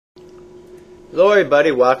Hello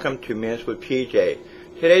everybody, welcome to Minutes with PJ.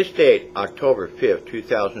 Today's date, October 5th,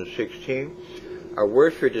 2016. Our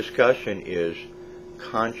word for discussion is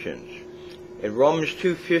conscience. In Romans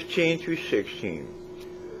 2:15 through 16,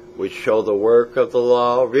 which show the work of the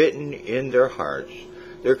law written in their hearts,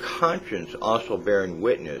 their conscience also bearing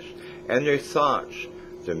witness, and their thoughts,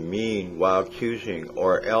 the mean while accusing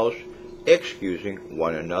or else excusing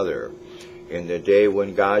one another, in the day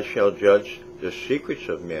when God shall judge the secrets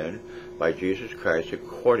of men by Jesus Christ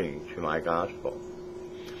according to my gospel.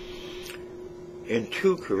 In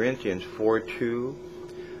 2 Corinthians 4:2,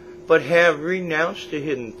 but have renounced the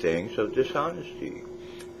hidden things of dishonesty,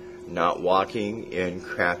 not walking in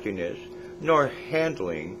craftiness, nor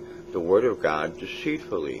handling the word of God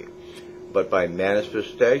deceitfully, but by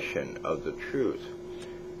manifestation of the truth,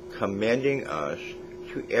 commending us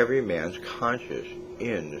to every man's conscience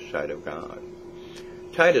in the sight of God.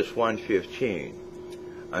 Titus 1:15,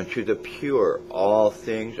 unto the pure all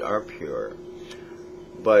things are pure,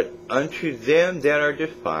 but unto them that are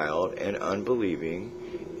defiled and unbelieving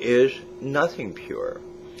is nothing pure,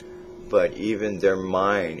 but even their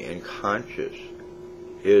mind and conscience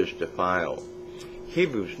is defiled.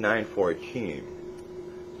 Hebrews 9:14,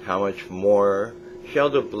 how much more shall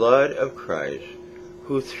the blood of Christ,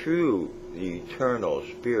 who through the eternal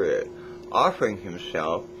Spirit, offering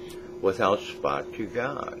himself without spot to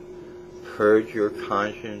God, purge your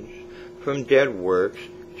conscience from dead works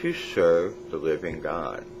to serve the living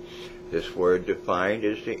God. This word defined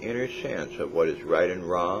is the inner sense of what is right and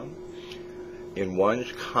wrong in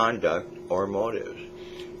one's conduct or motives,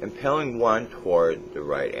 impelling one toward the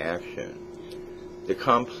right action. The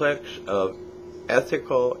complex of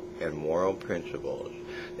ethical and moral principles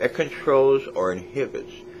that controls or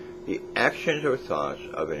inhibits the actions or thoughts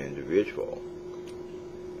of an individual,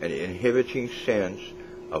 an inhibiting sense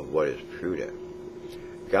of what is prudent.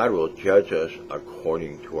 God will judge us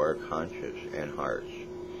according to our conscience and hearts.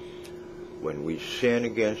 When we sin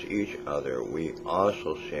against each other, we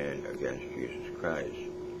also sin against Jesus Christ.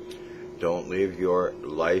 Don't live your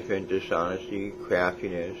life in dishonesty,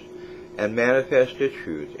 craftiness, and manifest the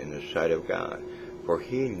truth in the sight of God, for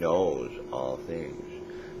he knows all things.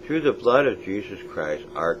 Through the blood of Jesus Christ,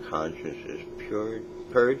 our conscience is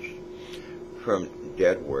purged from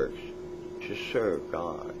dead works to serve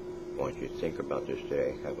God. I want you to think about this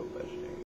today. Have a blessed day.